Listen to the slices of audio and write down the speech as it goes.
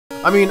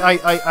I mean,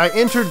 I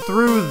entered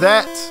through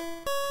that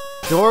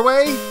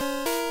doorway?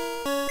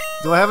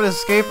 Do I have an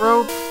escape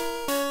rope?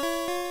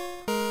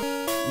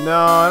 No,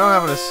 I don't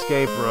have an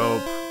escape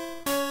rope.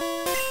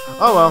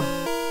 Oh well.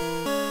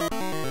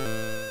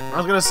 I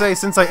was gonna say,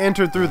 since I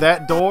entered through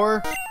that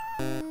door,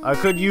 I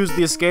could use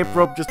the escape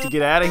rope just to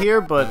get out of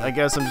here, but I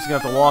guess I'm just gonna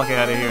have to walk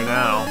out of here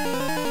now.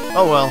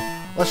 Oh well.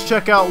 Let's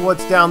check out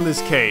what's down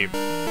this cave.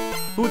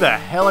 Who the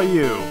hell are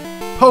you?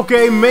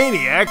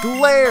 Pokemaniac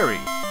Larry!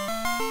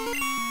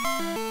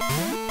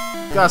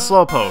 Got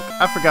Slowpoke.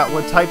 I forgot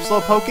what type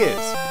Slowpoke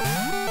is.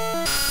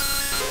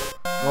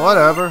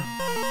 Whatever.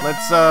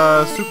 Let's,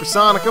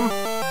 supersonic him.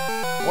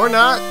 Or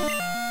not.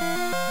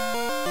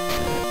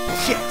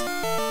 Shit!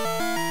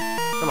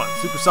 Come on,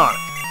 supersonic.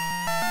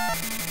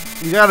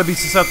 You gotta be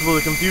susceptible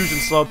to confusion,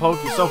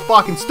 Slowpoke. You're so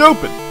fucking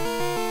stupid!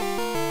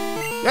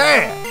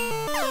 Yeah!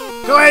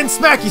 Go ahead and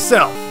smack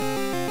yourself!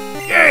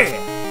 Yeah!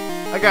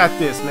 I got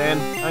this, man.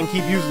 I can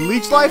keep using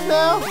Leech Life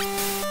now.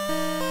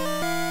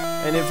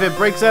 And if it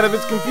breaks out of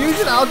its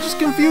confusion, I'll just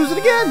confuse it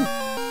again.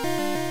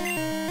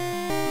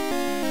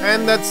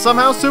 And that's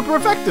somehow super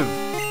effective.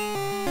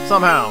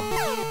 Somehow.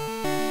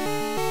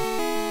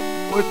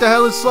 What the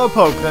hell is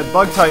Slowpoke? That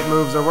bug-type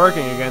moves are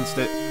working against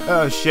it.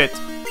 Oh shit.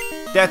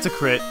 That's a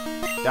crit.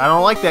 I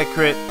don't like that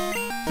crit.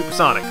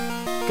 Supersonic.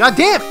 God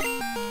damn it!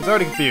 He's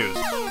already confused.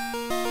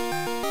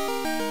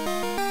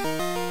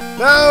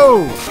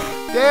 No!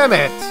 Damn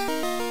it!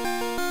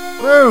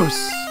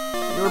 Bruce!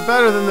 You were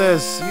better than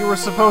this. You were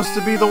supposed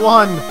to be the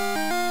one.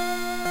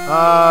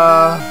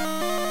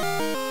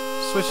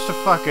 Switch to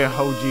fucking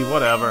Hoji,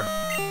 whatever.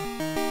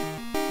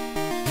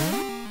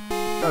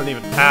 Doesn't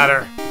even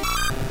matter.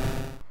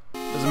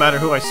 Doesn't matter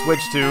who I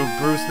switch to.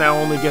 Bruce now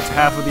only gets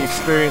half of the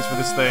experience for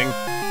this thing.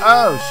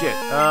 Oh, shit.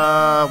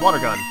 Water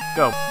gun.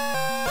 Go.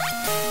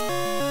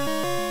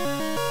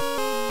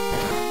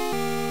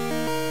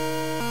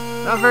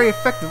 Not very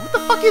effective. What the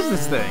fuck is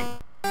this thing?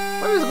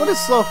 What is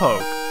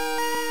Slowpoke?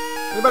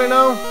 Anybody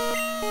know?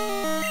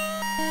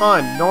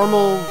 Fine.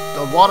 Normal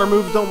water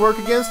moves don't work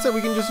against it.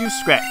 We can just use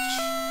Scratch.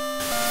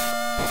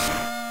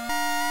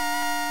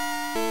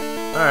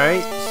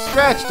 Alright.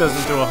 Scratch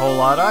doesn't do a whole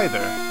lot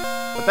either.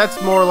 But that's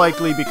more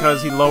likely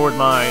because he lowered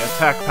my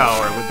attack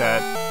power with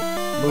that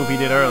move he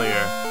did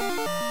earlier.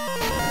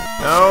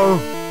 No!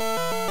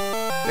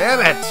 Damn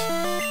it!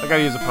 I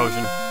gotta use a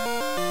potion.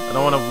 I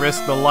don't want to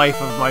risk the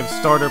life of my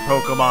starter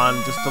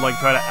Pokemon just to like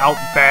try to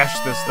out-bash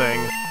this thing.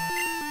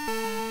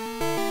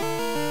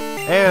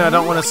 And I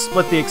don't want to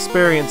split the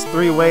experience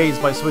 3 ways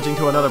by switching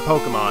to another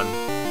Pokemon.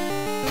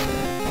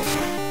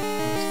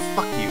 Just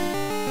fuck you.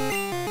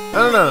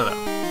 No.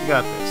 You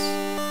got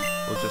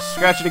this. We'll just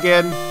scratch it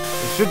again.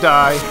 It should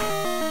die.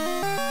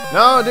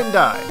 No, it didn't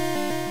die.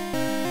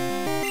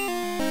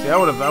 See, I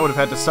would have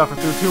had to suffer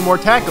through 2 more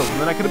tackles, and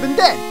then I could have been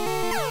dead.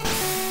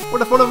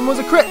 What if one of them was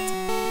a crit?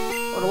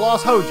 I would have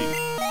lost Hoji.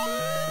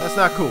 That's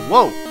not cool.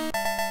 Whoa!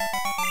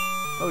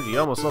 Hoji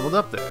almost leveled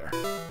up there.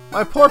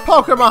 My poor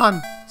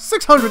Pokemon!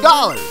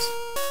 $600!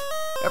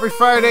 Every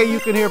Friday you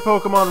can hear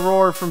Pokemon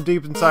roar from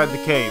deep inside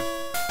the cave.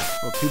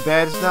 Well, too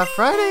bad it's not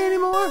Friday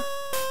anymore.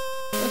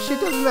 That shit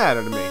doesn't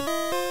matter to me.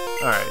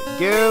 Alright,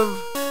 give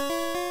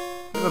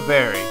a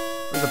berry.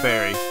 Where's a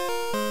berry?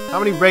 How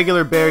many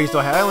regular berries do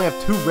I have? I only have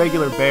 2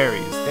 regular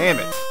berries. Damn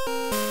it.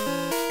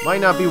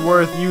 Might not be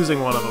worth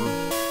using one of them.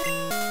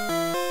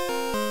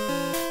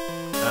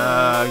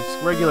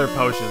 Just regular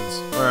potions.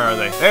 Where are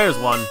they? There's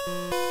one.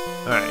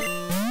 Alright.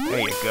 There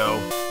you go.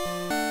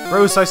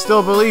 Bruce, I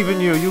still believe in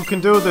you. You can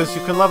do this.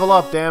 You can level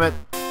up, damn it.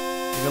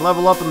 You can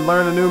level up and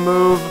learn a new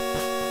move.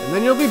 And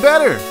then you'll be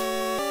better.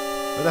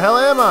 Where the hell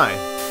am I?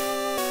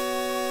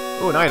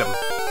 Ooh, an item.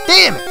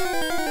 Damn it!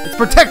 It's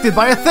protected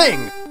by a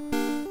thing!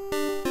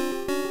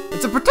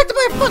 It's protected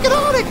by a fucking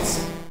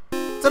Onyx!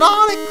 It's an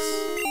Onyx!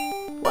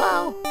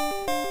 Wow.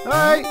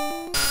 Alright.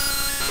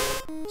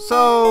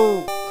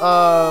 So,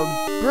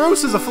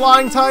 Bruce is a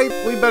flying type.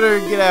 We better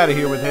get out of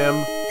here with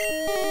him.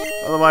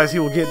 Otherwise he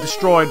will get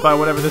destroyed by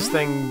whatever this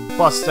thing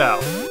busts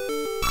out.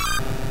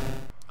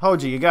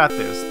 Hoji, you got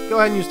this. Go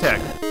ahead and use Tech.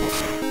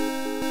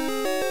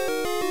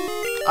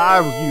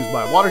 I will use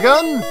my water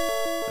gun.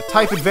 The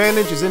type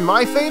advantage is in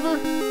my favor.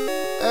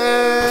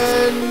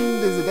 And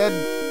is it dead?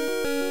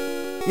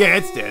 Yeah,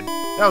 it's dead.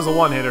 That was a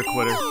one-hitter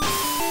quitter.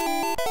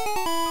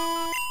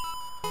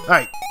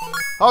 Alright.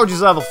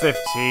 Hoji's level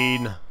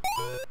 15.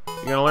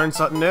 You gonna learn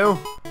something new?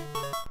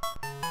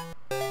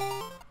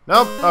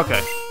 Nope?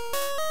 Okay.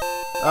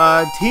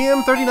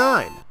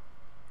 TM39.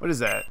 What is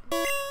that?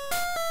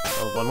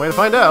 Well, one way to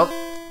find out.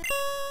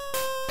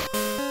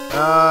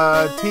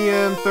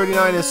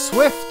 TM39 is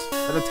Swift,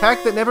 an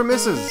attack that never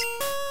misses.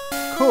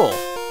 Cool.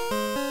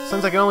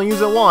 Since I can only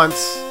use it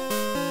once,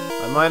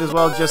 I might as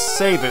well just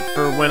save it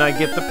for when I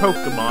get the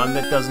Pokemon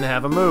that doesn't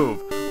have a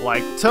move.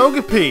 Like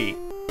Togepi!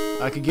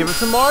 I could give it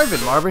to Marvin.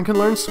 Marvin can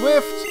learn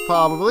Swift,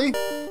 probably.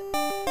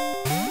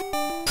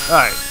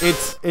 Alright,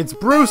 it's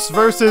Bruce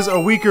versus a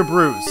weaker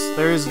Bruce.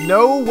 There is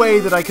no way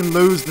that I can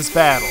lose this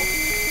battle.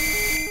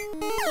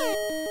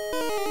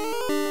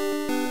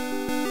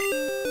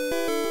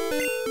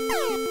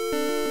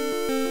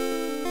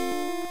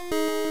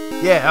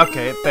 Yeah,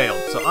 okay, it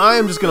failed. So I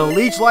am just gonna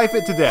leech life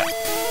it to death.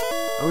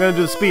 I'm gonna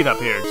do the speed up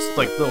here, just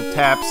like little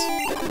taps.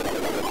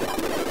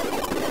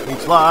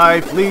 Leech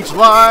life, leech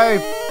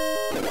life!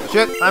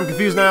 Shit, I'm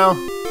confused now.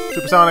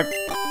 Supersonic.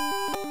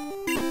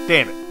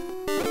 Damn it.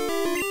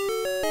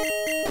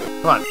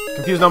 Come on,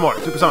 confused no more.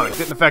 Supersonic,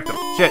 didn't affect him.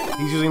 Shit,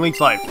 he's using leech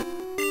life.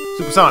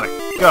 Supersonic,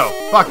 go.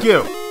 Fuck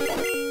you.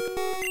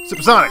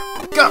 Supersonic,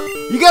 go!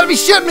 You gotta be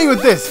shitting me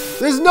with this!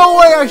 There's no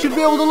way I should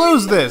be able to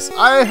lose this!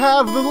 I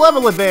have the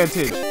level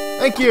advantage!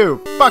 Thank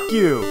you! Fuck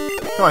you!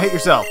 Come on, hit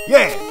yourself.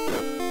 Yeah!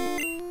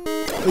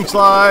 Leech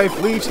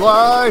life! Leech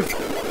life!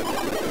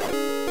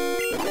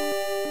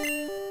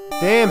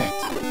 Damn it!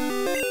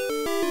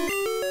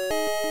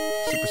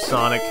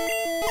 Supersonic.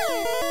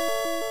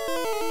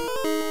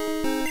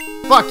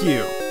 Fuck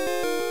you!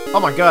 Oh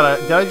my god,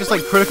 did I just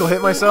like critical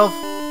hit myself?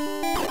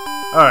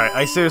 Alright,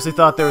 I seriously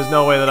thought there was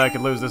no way that I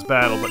could lose this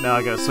battle, but now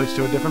I gotta switch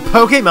to a different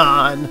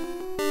Pokémon!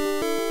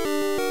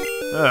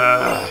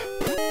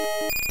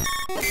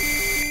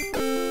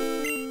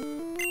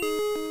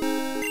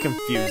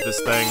 Confuse this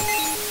thing.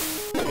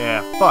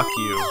 Yeah, fuck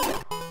you,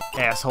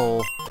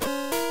 asshole.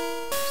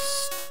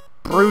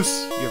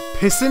 Bruce, you're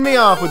pissing me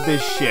off with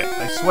this shit,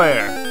 I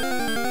swear.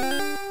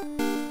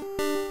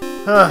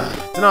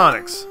 It's an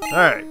Onyx.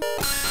 Alright.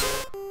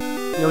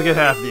 You'll get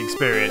half the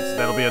experience.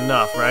 That'll be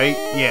enough, right?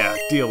 Yeah,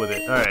 deal with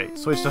it. Alright,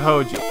 switch to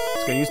Hoji.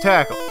 It's gonna use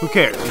Tackle. Who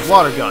cares? It's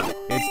Water Gun.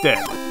 It's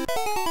dead.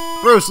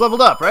 Bruce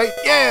leveled up, right?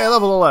 Yeah,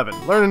 level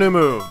 11. Learn a new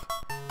move.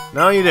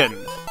 No, you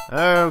didn't.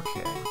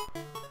 Okay.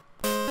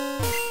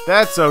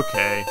 That's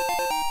okay.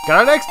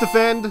 Got an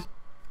X-Defend.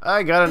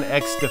 I got an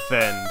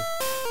X-Defend.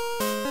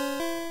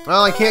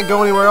 Well, I can't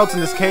go anywhere else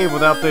in this cave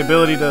without the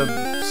ability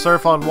to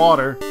surf on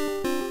water.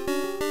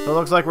 So it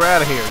looks like we're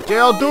out of here.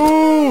 Jail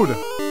dude!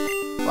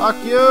 Fuck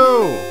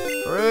you!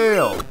 For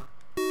real.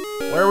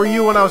 Where were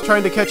you when I was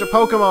trying to catch a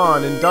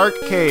Pokémon in Dark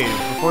Cave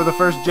before the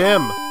first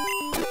gym?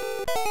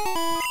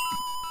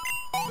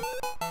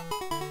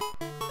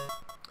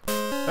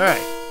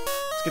 Alright.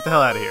 Let's get the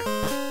hell out of here.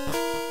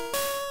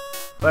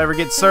 If I ever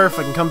get surf,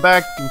 I can come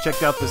back and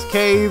check out this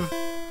cave.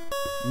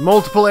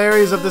 Multiple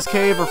areas of this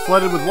cave are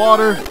flooded with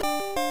water.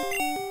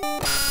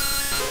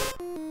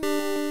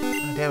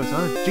 Oh, damn, it's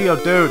on a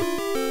Geodude.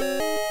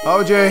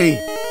 OJ!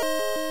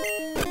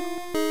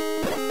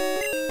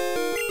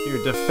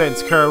 Your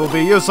defense curve will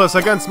be useless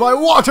against my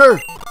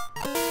water!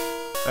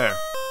 There.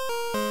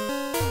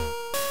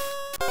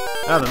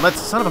 Now then,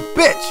 let's... Son of a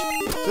bitch!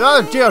 It's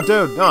another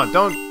Geodude! No,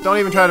 don't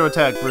even try to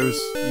attack,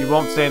 Bruce. You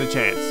won't stand a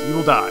chance. You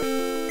will die.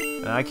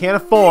 And I can't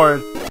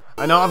afford...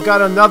 I know I've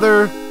got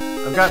another...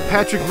 I've got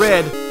Patrick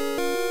Red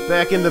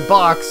back in the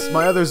box,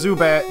 my other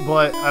Zubat,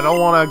 but I don't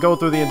want to go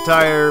through the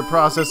entire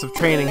process of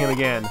training him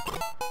again.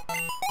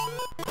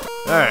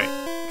 Alright.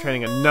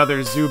 Training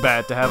another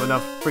Zubat to have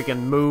enough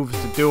freaking moves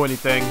to do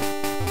anything.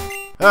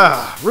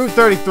 Route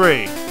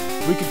 33.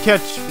 We could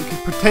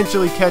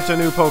potentially catch a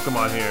new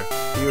Pokemon here.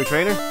 Are you a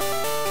trainer?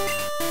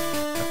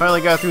 I finally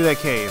got through that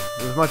cave.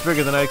 It was much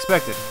bigger than I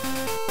expected.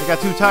 I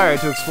got too tired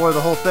to explore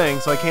the whole thing,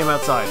 so I came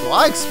outside. Well,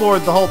 I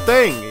explored the whole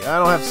thing! I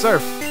don't have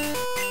surf.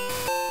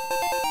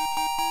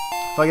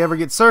 If I ever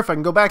get surf, I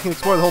can go back and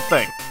explore the whole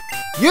thing.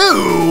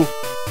 You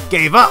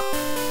gave up!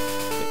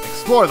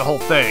 Explore the whole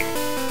thing.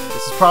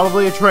 This is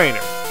probably a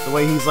trainer. The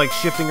way he's like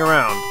shifting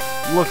around,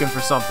 looking for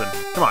something.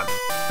 Come on,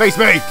 face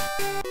me!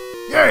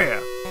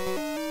 Yeah!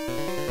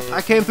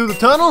 I came through the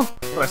tunnel,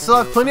 but I still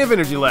have plenty of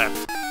energy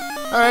left.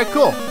 Alright,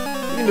 cool.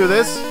 You can do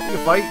this. You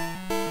can fight.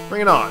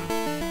 Bring it on.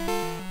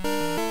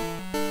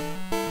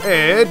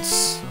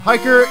 It's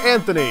Hiker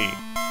Anthony.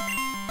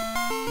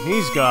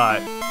 He's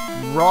got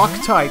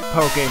Rock-type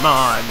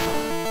Pokemon.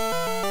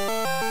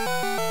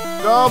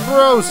 Go,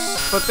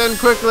 Bruce! But then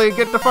quickly,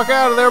 get the fuck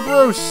out of there,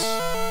 Bruce!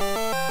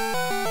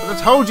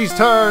 It's Hoji's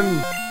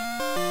turn!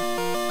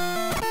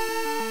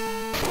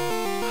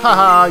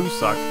 Haha, you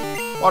suck.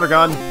 Water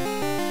gun.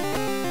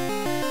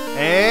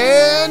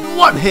 And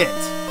one hit!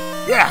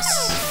 Yes!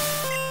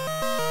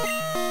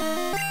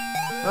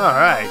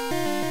 Alright.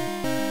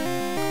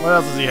 What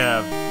else does he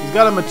have? He's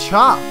got a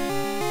Machop.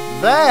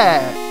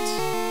 That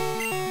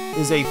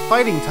is a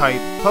fighting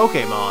type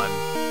Pokemon.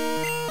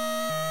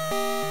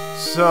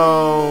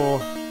 So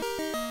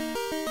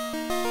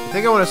I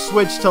think I want to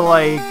switch to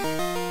like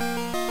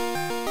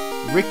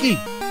Ricky.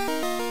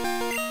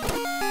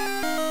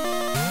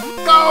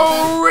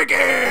 Go, Ricky!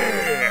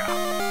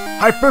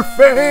 Hyper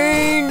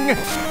Fang!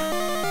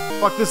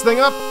 Fuck this thing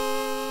up.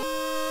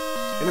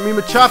 Enemy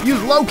Machop,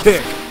 use low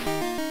kick.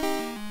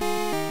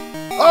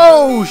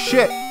 Oh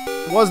shit!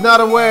 Was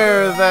not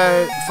aware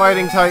that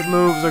fighting type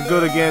moves are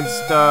good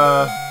against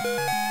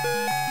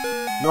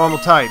normal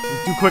type.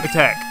 Do quick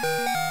attack.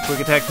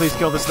 Quick attack, please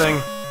kill this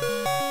thing.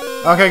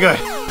 Okay, good.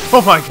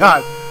 Oh my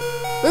god.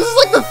 This is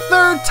like the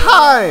third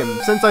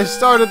time since I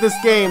started this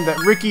game that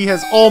Ricky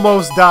has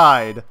almost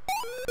died.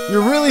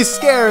 You're really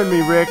scaring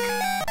me, Rick.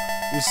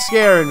 You're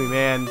scaring me,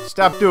 man.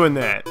 Stop doing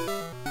that.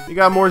 You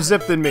got more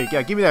zip than me.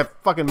 Yeah, give me that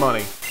fucking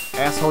money.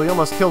 Asshole, you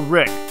almost killed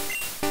Rick.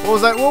 What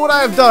was that? What would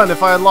I have done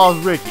if I had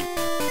lost Ricky?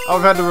 I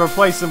would've had to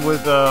replace him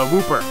with,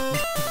 Wooper.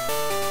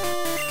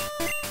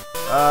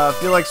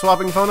 Feel like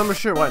swapping phone numbers?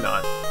 Sure, why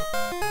not?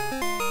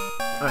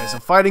 Alright, so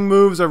fighting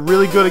moves are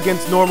really good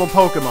against normal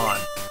Pokemon.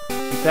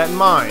 Keep that in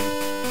mind.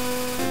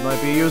 It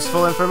might be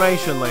useful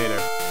information later.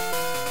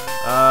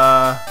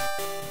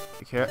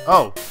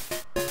 Oh.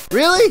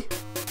 Really?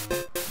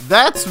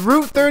 That's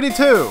Route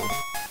 32.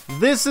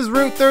 This is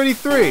Route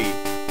 33.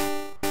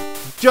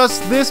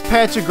 Just this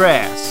patch of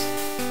grass.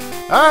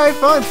 Alright,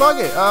 fine, fuck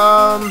it.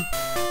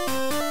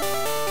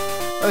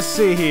 Let's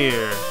see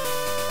here.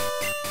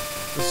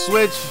 The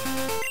switch.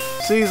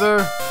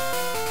 Caesar.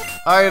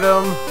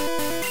 Item.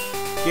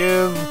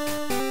 Give.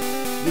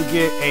 You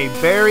get a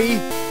berry.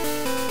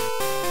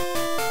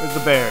 Where's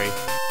the berry?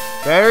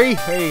 Berry?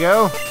 There you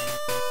go.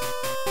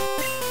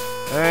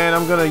 And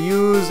I'm gonna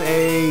use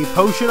a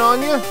potion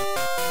on you.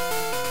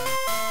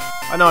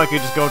 I know I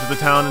could just go to the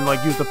town and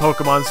like use the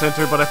Pokemon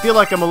Center, but I feel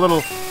like I'm a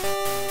little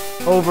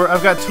over.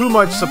 I've got too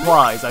much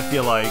supplies, I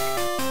feel like.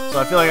 So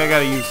I feel like I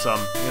gotta use some,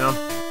 you know?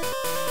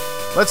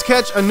 Let's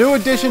catch a new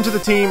addition to the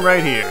team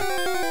right here.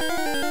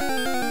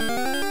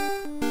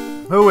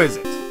 Who is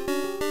it?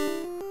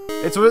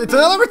 It's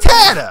another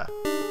Rattata!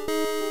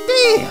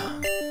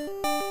 Damn!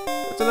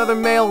 It's another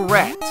male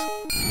rat.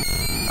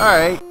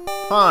 Alright,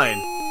 fine.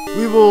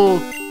 We will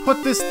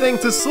put this thing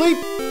to sleep.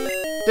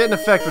 Didn't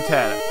affect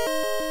Rattata.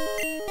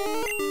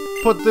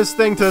 Put this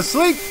thing to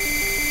sleep.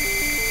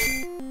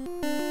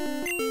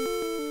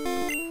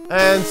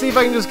 And see if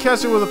I can just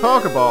catch it with a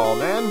Pokeball,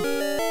 man.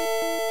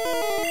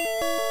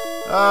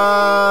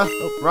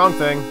 Oh, wrong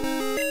thing.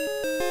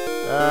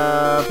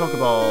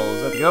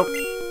 Pokeballs. There we go.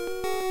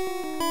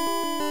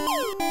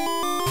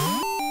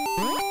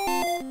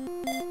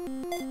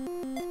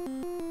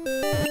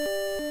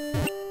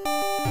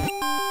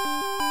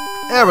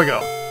 There we go.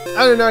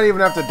 I did not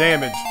even have to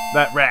damage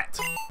that rat.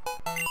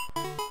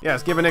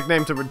 Yes, give a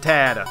nickname to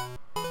Rattata.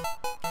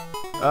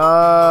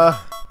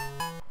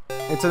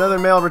 It's another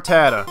male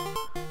Rattata.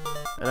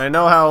 And I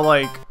know how,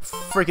 like,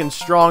 freaking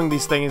strong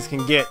these things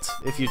can get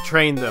if you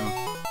train them.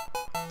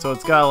 So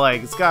it's got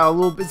like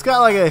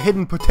a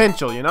hidden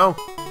potential, you know?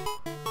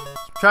 I'm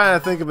trying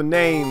to think of a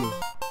name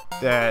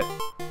that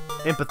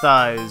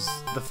empathizes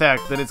the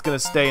fact that it's gonna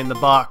stay in the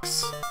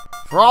box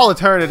for all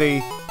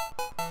eternity.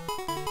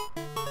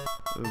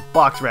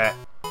 Box rat.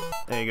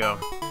 There you go.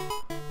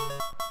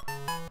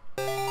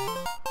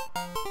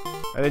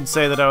 I didn't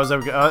say that I was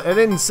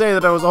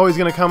always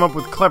gonna come up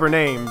with clever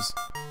names.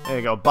 There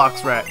you go.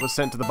 Box rat was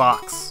sent to the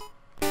box.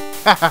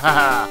 Ha ha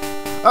ha.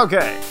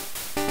 Okay.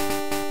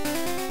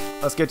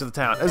 Let's get to the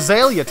town.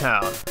 Azalea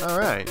Town. All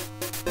right.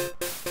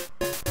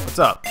 What's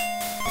up?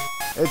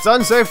 It's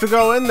unsafe to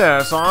go in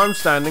there, so I'm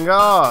standing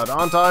guard.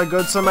 Aren't I a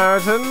good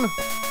Samaritan?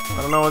 I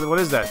don't know what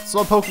is that.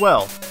 Slowpoke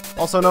Well,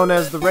 also known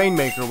as the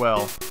Rainmaker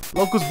Well.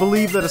 Locals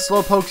believe that a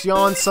Slowpoke's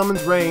yawn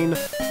summons rain.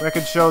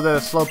 Records show that a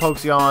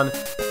Slowpoke's yawn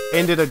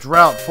ended a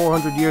drought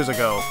 400 years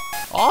ago.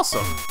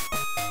 Awesome.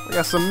 We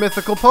got some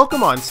mythical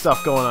Pokemon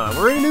stuff going on.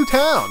 We're in a new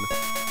town.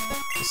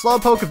 The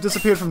Slowpoke have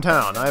disappeared from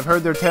town. I've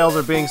heard their tails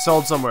are being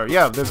sold somewhere.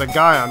 Yeah, there's a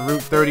guy on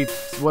Route 30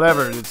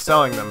 whatever that's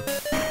selling them.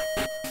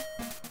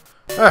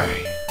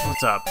 Alright,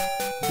 what's up?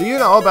 Do you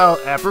know about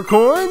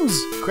apricorns?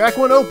 Crack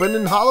one open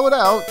and hollow it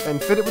out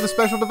and fit it with a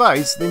special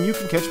device, then you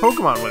can catch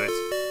Pokemon with it.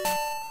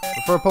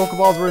 Before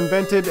Pokeballs were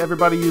invented,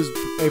 everybody used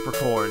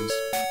apricorns.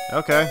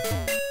 Okay.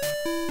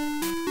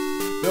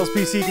 Bill's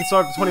PC can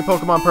start to 20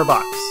 Pokemon per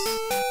box.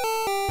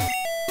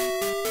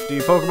 Do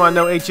your Pokemon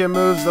know HM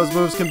moves? Those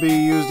moves can be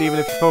used even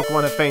if your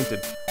Pokemon have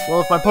fainted. Well,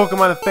 if my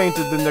Pokemon have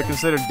fainted, then they're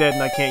considered dead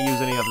and I can't use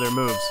any of their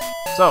moves.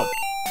 So,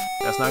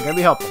 that's not gonna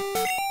be helpful.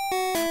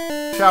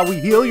 Shall we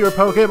heal your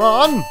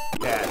Pokemon?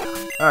 Yeah.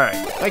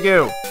 Alright, thank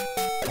you.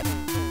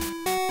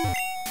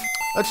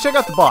 Let's check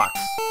out the box.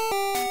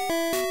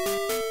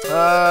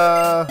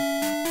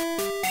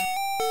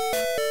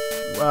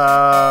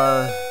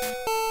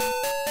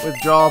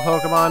 Withdraw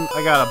Pokemon.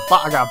 I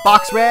got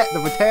Box Rat, the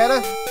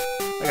Rattata.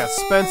 I got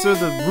Spencer,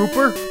 the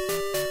Rooper.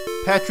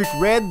 Patrick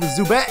Red, the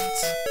Zubat.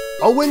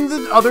 Owen,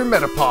 the other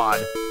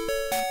Metapod.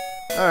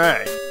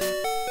 Alright.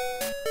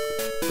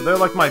 So they're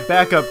like my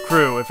backup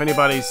crew if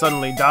anybody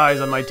suddenly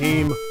dies on my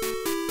team.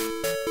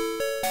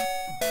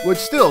 Which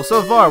still,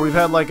 so far, we've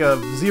had like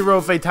a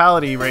 0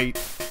 fatality rate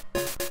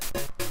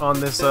on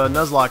this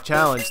Nuzlocke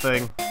challenge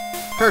thing.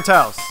 Kurt's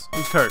house.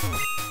 Who's Kurt?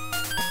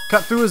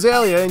 Cut through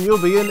Azalea and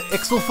you'll be in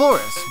Ixtal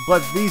Forest,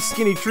 but these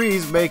skinny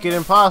trees make it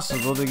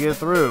impossible to get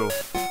through.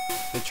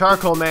 The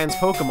Charcoal Man's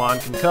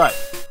Pokemon can cut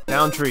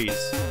down trees.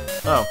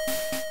 Oh,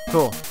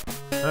 cool.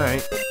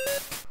 Alright.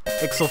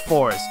 Ixtal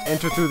Forest.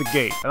 Enter through the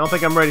gate. I don't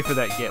think I'm ready for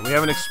that yet. We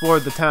haven't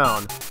explored the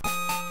town.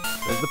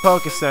 There's the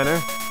Poké Center.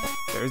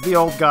 There's the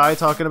old guy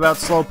talking about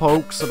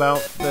Slowpokes, about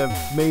the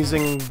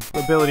amazing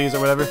abilities or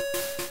whatever.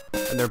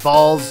 And their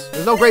balls.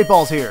 There's no great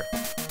balls here.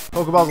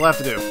 Pokeballs will have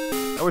to do.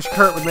 I wish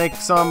Kurt would make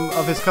some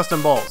of his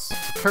custom balls. So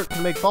Kurt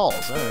can make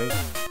balls, alright.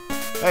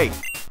 Hey,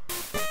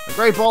 a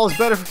great ball is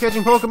better for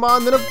catching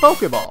Pokemon than a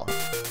Pokeball.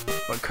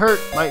 But Kurt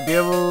might be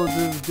able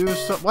to do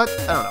some... What?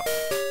 I don't know.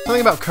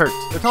 Something about Kurt.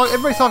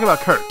 Everybody's talking about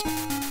Kurt.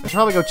 I should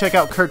probably go check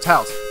out Kurt's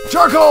house.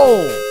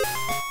 Charcoal!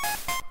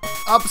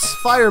 Ups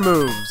fire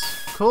moves.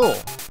 Cool.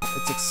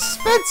 It's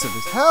expensive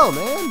as hell,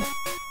 man.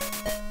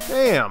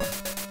 Damn.